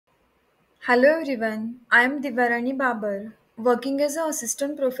Hello everyone, I am Divarani Babar, working as an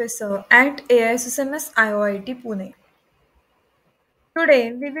assistant professor at AISSMS IOIT Pune.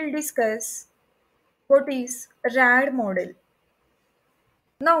 Today we will discuss what is RAD model.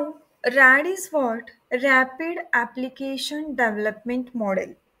 Now, RAD is what? Rapid Application Development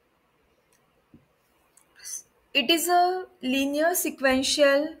Model. It is a linear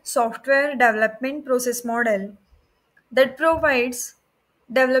sequential software development process model that provides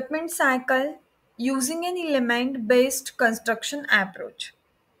development cycle using an element based construction approach.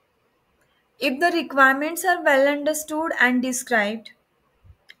 If the requirements are well understood and described,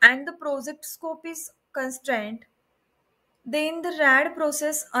 and the project scope is constrained, then the RAD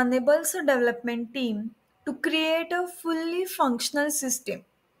process enables a development team to create a fully functional system.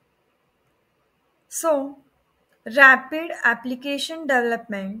 So, rapid application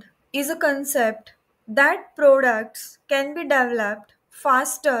development is a concept that products can be developed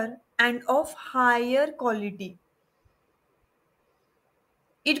faster and of higher quality.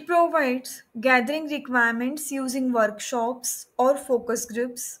 It provides gathering requirements using workshops or focus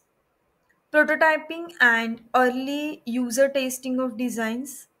groups, prototyping and early user testing of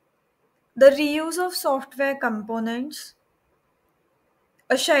designs, the reuse of software components,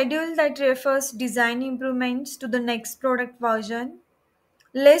 a schedule that refers design improvements to the next product version,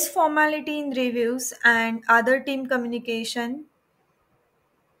 less formality in reviews and other team communication.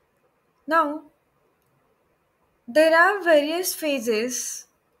 Now, there are various phases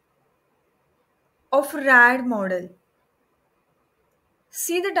of RAD model.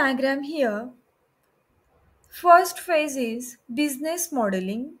 See the diagram here. First phase is business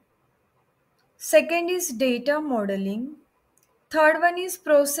modeling. Second is data modeling. Third one is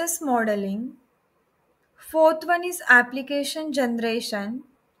process modeling. Fourth one is application generation.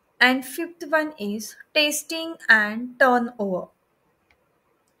 And fifth one is testing and turnover.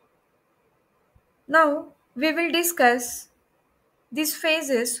 Now we will discuss these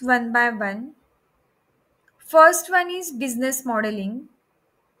phases one by one. First one is business modeling.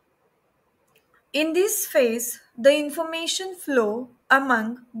 In this phase, the information flow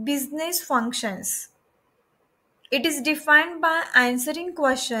among business functions. It is defined by answering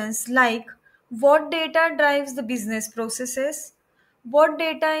questions like what data drives the business processes, what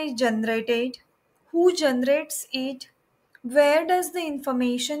data is generated, who generates it, where does the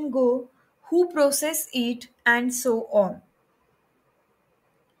information go, who process it, and so on.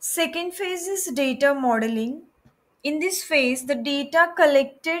 Second phase is data modeling. In this phase, the data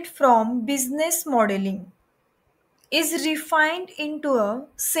collected from business modeling is refined into a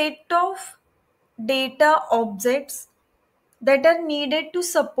set of data objects that are needed to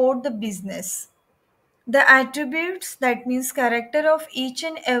support the business. The attributes, that means character of each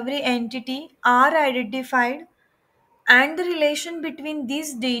and every entity, are identified and the relation between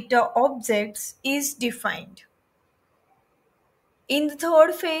these data objects is defined. In the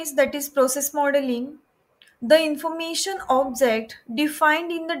third phase, that is process modeling, the information object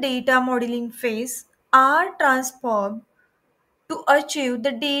defined in the data modeling phase are transformed to achieve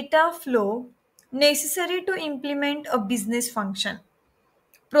the data flow necessary to implement a business function.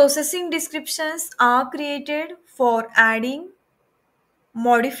 Processing descriptions are created for adding,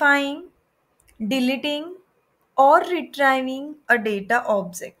 modifying, deleting, or retrieving a data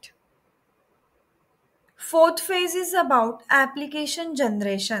object. Fourth phase is about application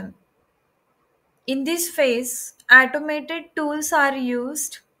generation. In this phase, automated tools are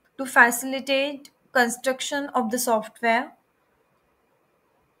used to facilitate construction of the software.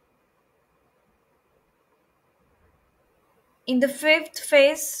 In the fifth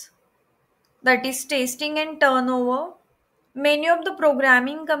phase, that is testing and turnover, many of the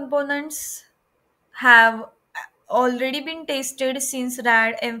programming components have already been tested since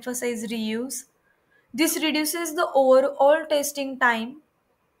RAD emphasizes reuse. This reduces the overall testing time,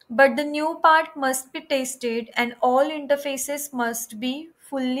 but the new part must be tested and all interfaces must be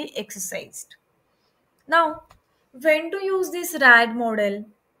fully exercised. Now, when to use this RAD model?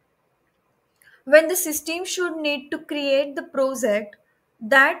 When the system should need to create the project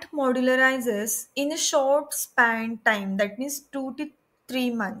that modularizes in a short span time, that means 2 to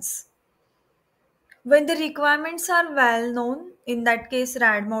 3 months. When the requirements are well known, in that case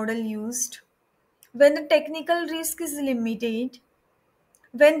RAD model used. When the technical risk is limited,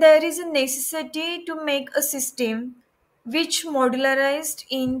 when there is a necessity to make a system which modularized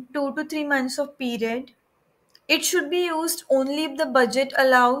in 2 to 3 months of period, it should be used only if the budget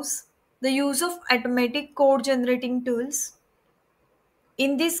allows the use of automatic code generating tools.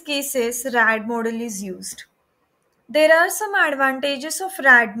 In these cases, RAD model is used. There are some advantages of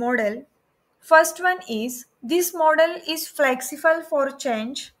RAD model. First one is this model is flexible for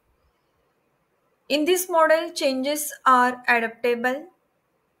change. In this model, changes are adaptable.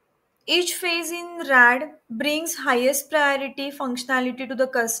 Each phase in RAD brings highest priority functionality to the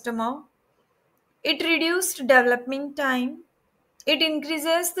customer. It reduced development time. It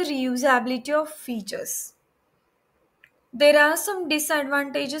increases the reusability of features. There are some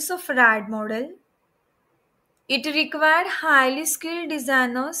disadvantages of RAD model. It required highly skilled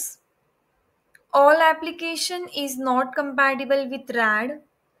designers. All application is not compatible with RAD.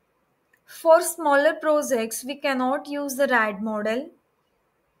 For smaller projects, we cannot use the RAD model.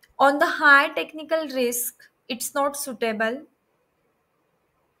 On the high technical risk, it's not suitable.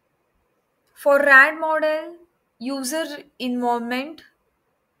 For RAD model, user involvement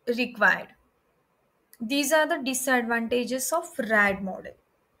required. These are the disadvantages of RAD model.